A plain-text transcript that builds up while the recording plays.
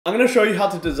I'm going to show you how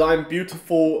to design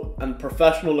beautiful and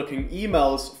professional looking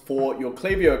emails for your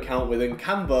Klaviyo account within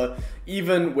Canva,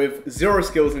 even with zero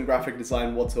skills in graphic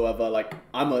design whatsoever. Like,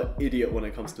 I'm an idiot when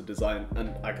it comes to design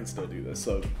and I can still do this.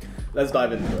 So let's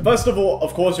dive into it. First of all,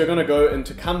 of course, you're going to go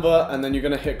into Canva and then you're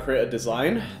going to hit create a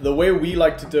design. The way we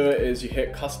like to do it is you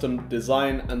hit custom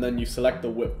design and then you select the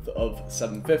width of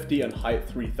 750 and height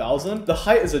 3000. The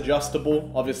height is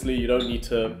adjustable. Obviously, you don't need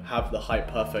to have the height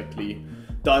perfectly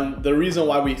done. The reason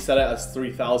why we set it as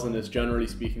 3000 is, generally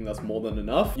speaking, that's more than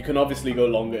enough. You can obviously go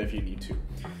longer if you need to.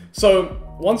 So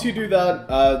once you do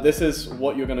that, this is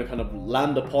what you're gonna kind of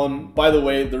land upon. By the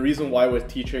way, the reason why we're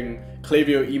teaching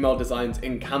Klaviyo email designs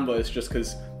in Canva is just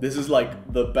because this is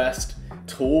like the best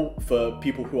tool for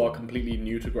people who are completely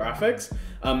new to graphics.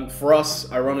 For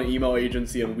us, I run an email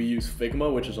agency and we use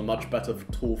Figma, which is a much better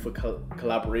tool for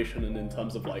collaboration and in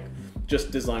terms of like just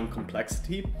design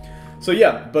complexity. So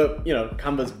yeah, but you know,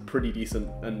 Canva's pretty decent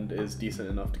and is decent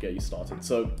enough to get you started.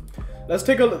 So let's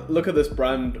take a look at this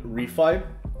brand Refi.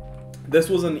 This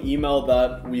was an email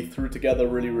that we threw together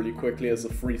really quickly as a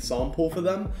free sample for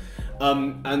them.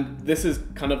 And this is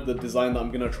kind of the design that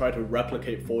I'm gonna try to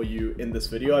replicate for you in this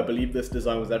video. I believe this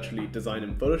design was actually designed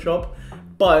in Photoshop,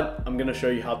 but I'm gonna show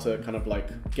you how to kind of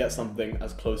like get something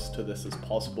as close to this as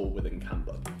possible within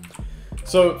Canva.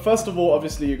 So first of all,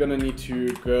 obviously you're gonna need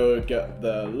to go get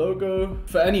the logo.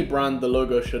 For any brand, the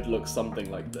logo should look something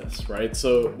like this, right?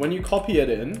 So when you copy it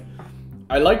in,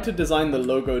 I like to design the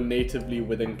logo natively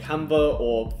within Canva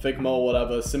or Figma or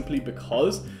whatever, simply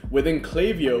because within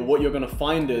Klaviyo, what you're gonna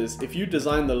find is if you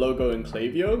design the logo in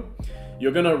Klaviyo,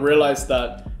 you're gonna realize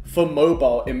that for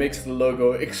mobile, it makes the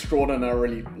logo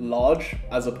extraordinarily large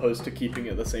as opposed to keeping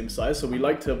it the same size. So we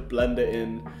like to blend it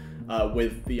in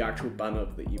with the actual banner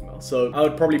of the email. So I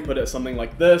would probably put it something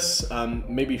like this,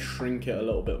 maybe shrink it a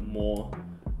little bit more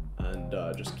and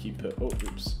just keep it,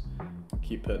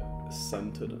 keep it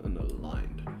centered and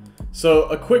aligned. So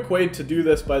a quick way to do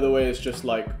this, by the way, is just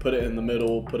like put it in the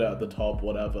middle, put it at the top,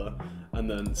 whatever, and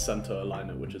then center align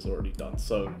it, which is already done.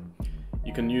 So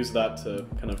you can use that to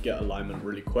kind of get alignment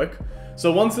really quick.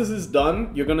 So once this is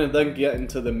done, you're gonna then get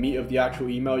into the meat of the actual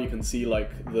email. You can see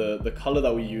like the color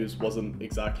that we used wasn't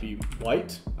exactly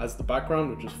white as the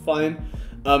background, which is fine.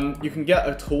 You can get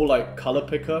a tool like Color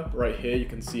Picker right here. You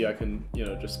can see I can, you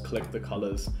know, just click the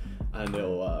colors and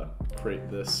it'll create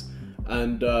this.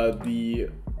 And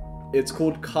it's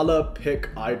called Color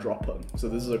Pick Eyedropper. So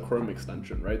this is a Chrome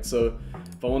extension, right? So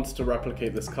if I wanted to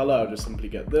replicate this color, I'll just simply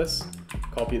get this,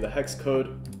 copy the hex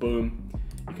code, boom.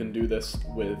 You can do this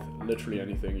with literally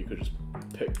anything. You could just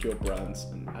pick your brands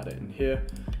and add it in here,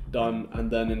 done. And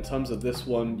then in terms of this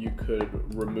one, you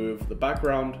could remove the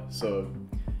background. So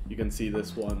you can see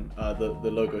this one, the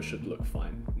logo should look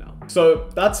fine now. So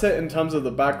that's it in terms of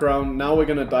the background. Now we're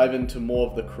gonna dive into more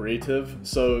of the creative.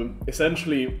 So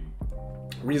essentially,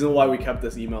 reason why we kept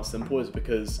this email simple is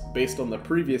because based on the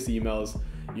previous emails,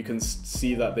 you can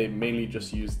see that they mainly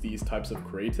just use these types of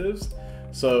creatives.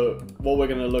 So what we're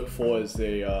gonna look for is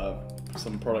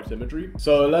some product imagery.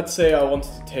 So let's say I wanted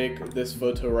to take this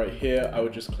photo right here. I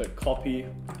would just click copy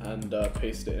and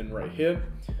paste it in right here,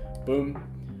 boom.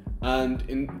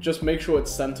 And just make sure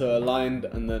it's center aligned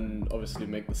and then obviously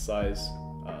make the size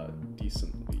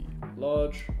decently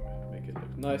large, make it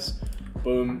look nice.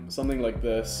 Boom, something like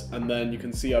this. And then you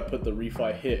can see I put the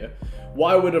refi here.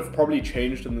 What I would have probably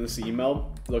changed in this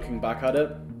email, looking back at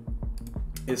it,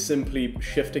 is simply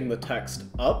shifting the text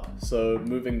up. So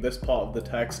moving this part of the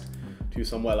text to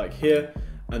somewhere like here,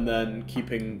 and then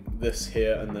keeping this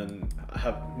here, and then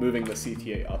moving the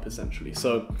CTA up essentially.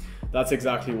 So that's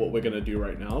exactly what we're gonna do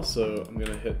right now. So I'm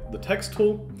gonna hit the text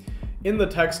tool. In the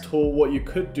text tool, what you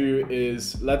could do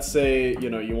is, let's say, you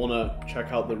know, you wanna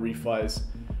check out the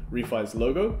Refi's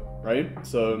logo, right?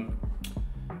 So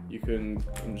you can,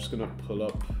 I'm just gonna pull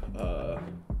up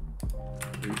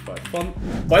Refi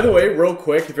font. By the way, real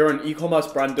quick, if you're an e-commerce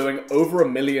brand doing over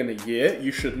 1 million a year,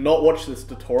 you should not watch this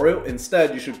tutorial.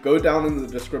 Instead, you should go down in the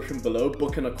description below,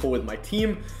 book in a call with my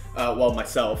team, well,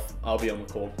 myself, I'll be on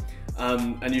the call.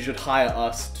 And you should hire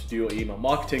us to do your email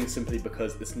marketing simply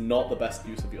because it's not the best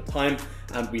use of your time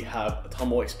and we have a ton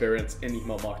more experience in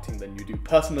email marketing than you do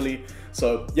personally.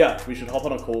 So yeah, we should hop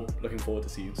on a call. Looking forward to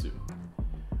seeing you soon.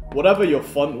 Whatever your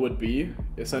font would be,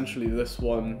 essentially this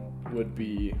one would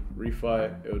be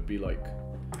Refi. It would be like,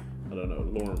 I don't know,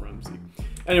 Lauren Ramsey.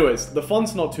 Anyways, the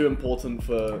font's not too important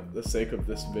for the sake of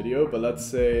this video, but let's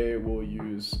say we'll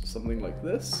use something like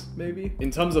this, maybe. In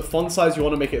terms of font size, you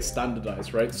want to make it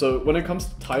standardized, right? So when it comes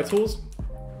to titles,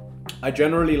 I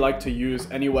generally like to use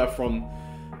anywhere from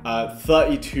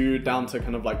 32 down to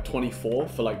kind of like 24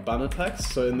 for like banner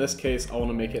text. So in this case, I want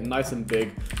to make it nice and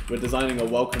big. We're designing a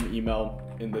welcome email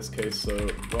in this case. So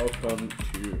welcome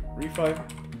to Refi,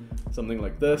 something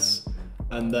like this.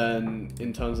 And then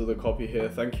in terms of the copy here,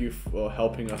 thank you for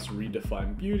helping us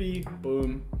redefine beauty,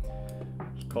 boom.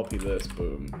 Just copy this,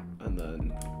 boom. And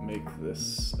then make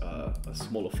this a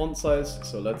smaller font size.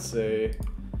 So let's say,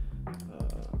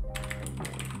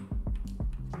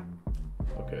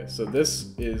 okay, so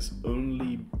this is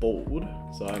only bold,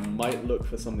 so I might look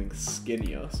for something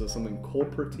skinnier, so something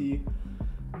corporate-y.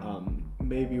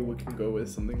 Maybe we can go with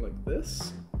something like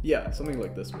this. Yeah, something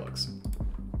like this works.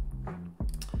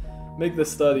 Make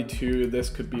this 32, this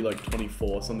could be like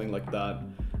 24, something like that.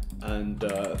 And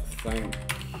thank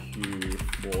you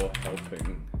for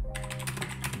helping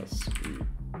us read.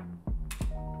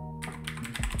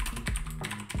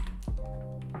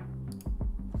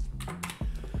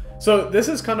 So this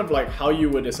is kind of like how you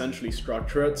would essentially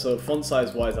structure it. So font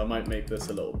size wise, I might make this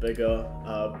a little bigger,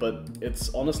 but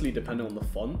it's honestly depending on the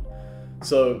font.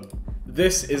 So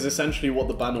this is essentially what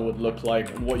the banner would look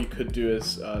like, and what you could do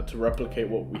is to replicate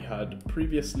what we had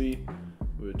previously,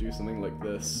 we would do something like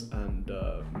this and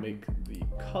make the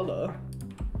color,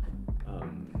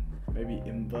 maybe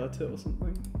invert it or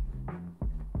something.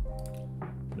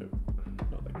 Nope,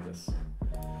 not like this.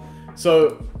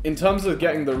 So in terms of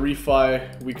getting the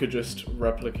refi, we could just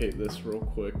replicate this real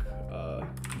quick.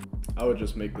 I would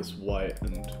just make this white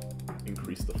and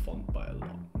increase the font by a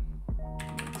lot.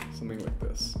 Something like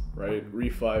this, right?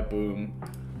 Refi, boom,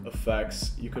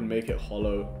 effects. You can make it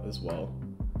hollow as well.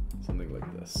 Something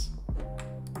like this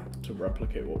to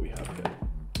replicate what we have here.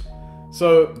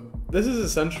 So this is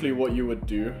essentially what you would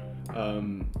do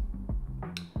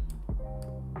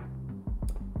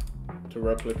to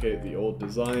replicate the old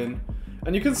design.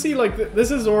 And you can see like this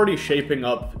is already shaping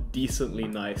up decently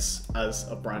nice as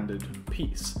a branded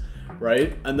piece,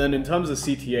 right? And then in terms of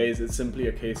CTAs, it's simply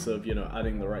a case of, you know,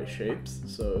 adding the right shapes.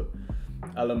 So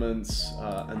elements,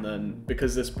 and then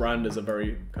because this brand is a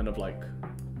very kind of like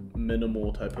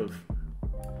minimal type of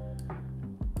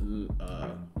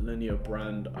linear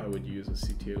brand, I would use a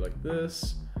CTA like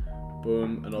this,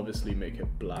 boom, and obviously make it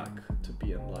black to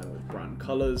be in line with brand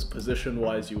colors. Position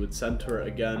wise, you would center it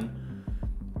again.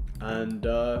 And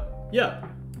yeah,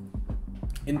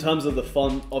 in terms of the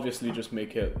font, obviously just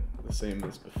make it the same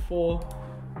as before.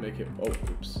 Make it, oh,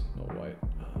 oops, not white.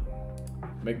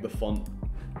 Make the font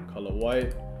color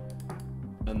white,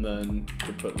 and then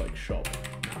to put like shop,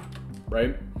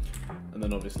 right? And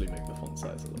then obviously make the font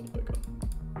size a little bigger,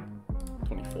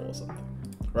 24 or something,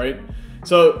 right?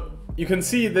 So you can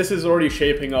see this is already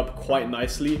shaping up quite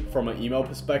nicely from an email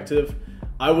perspective.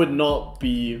 I would not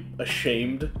be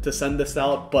ashamed to send this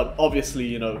out, but obviously,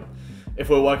 you know, if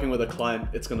we're working with a client,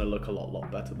 it's gonna look a lot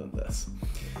better than this.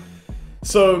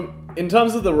 So in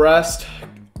terms of the rest,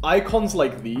 icons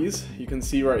like these, you can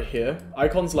see right here,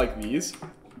 icons like these,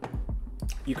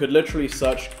 you could literally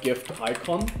search gift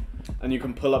icon and you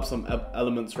can pull up some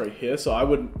elements right here. So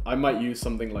I might use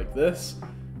something like this.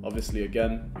 Obviously,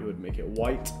 again, you would make it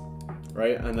white,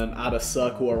 right? And then add a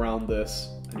circle around this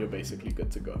and you're basically good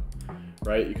to go,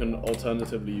 right? You can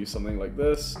alternatively use something like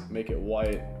this, make it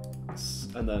white,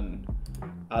 and then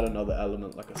add another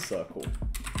element like a circle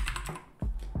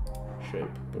shape,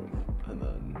 boom, and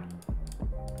then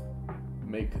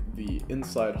make the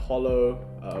inside hollow,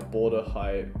 border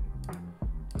height,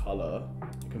 color.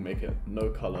 You can make it no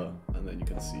color, and then you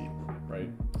can see, right?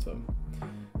 So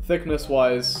thickness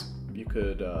wise, you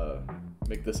could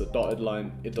make this a dotted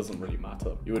line. It doesn't really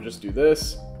matter. You would just do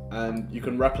this, and you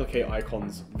can replicate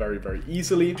icons very, very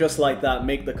easily. Just like that,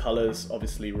 make the colors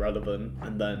obviously relevant,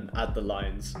 and then add the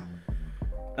lines.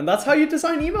 And that's how you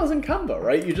design emails in Canva,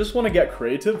 right? You just want to get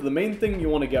creative. The main thing you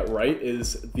want to get right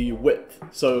is the width.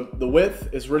 So the width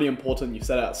is really important. You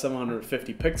set it at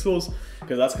 750 pixels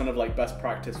because that's kind of like best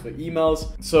practice for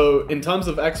emails. So in terms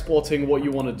of exporting, what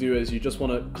you want to do is you just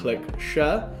want to click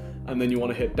share, and then you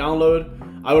want to hit download.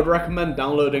 I would recommend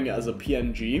downloading it as a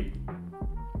PNG.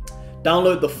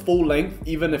 Download the full length,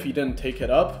 even if you didn't take it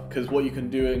up, because what you can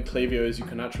do in Klaviyo is you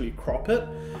can actually crop it.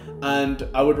 And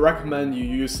I would recommend you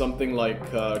use something like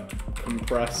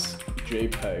compress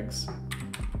JPEGs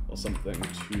or something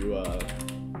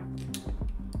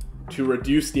to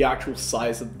reduce the actual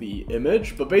size of the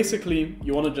image. But basically,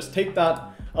 you want to just take that,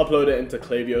 upload it into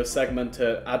Klaviyo, segment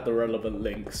it, add the relevant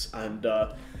links, and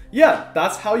yeah,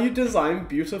 that's how you design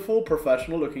beautiful,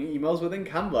 professional looking emails within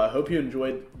Canva. I hope you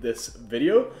enjoyed this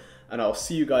video, and I'll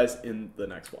see you guys in the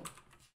next one.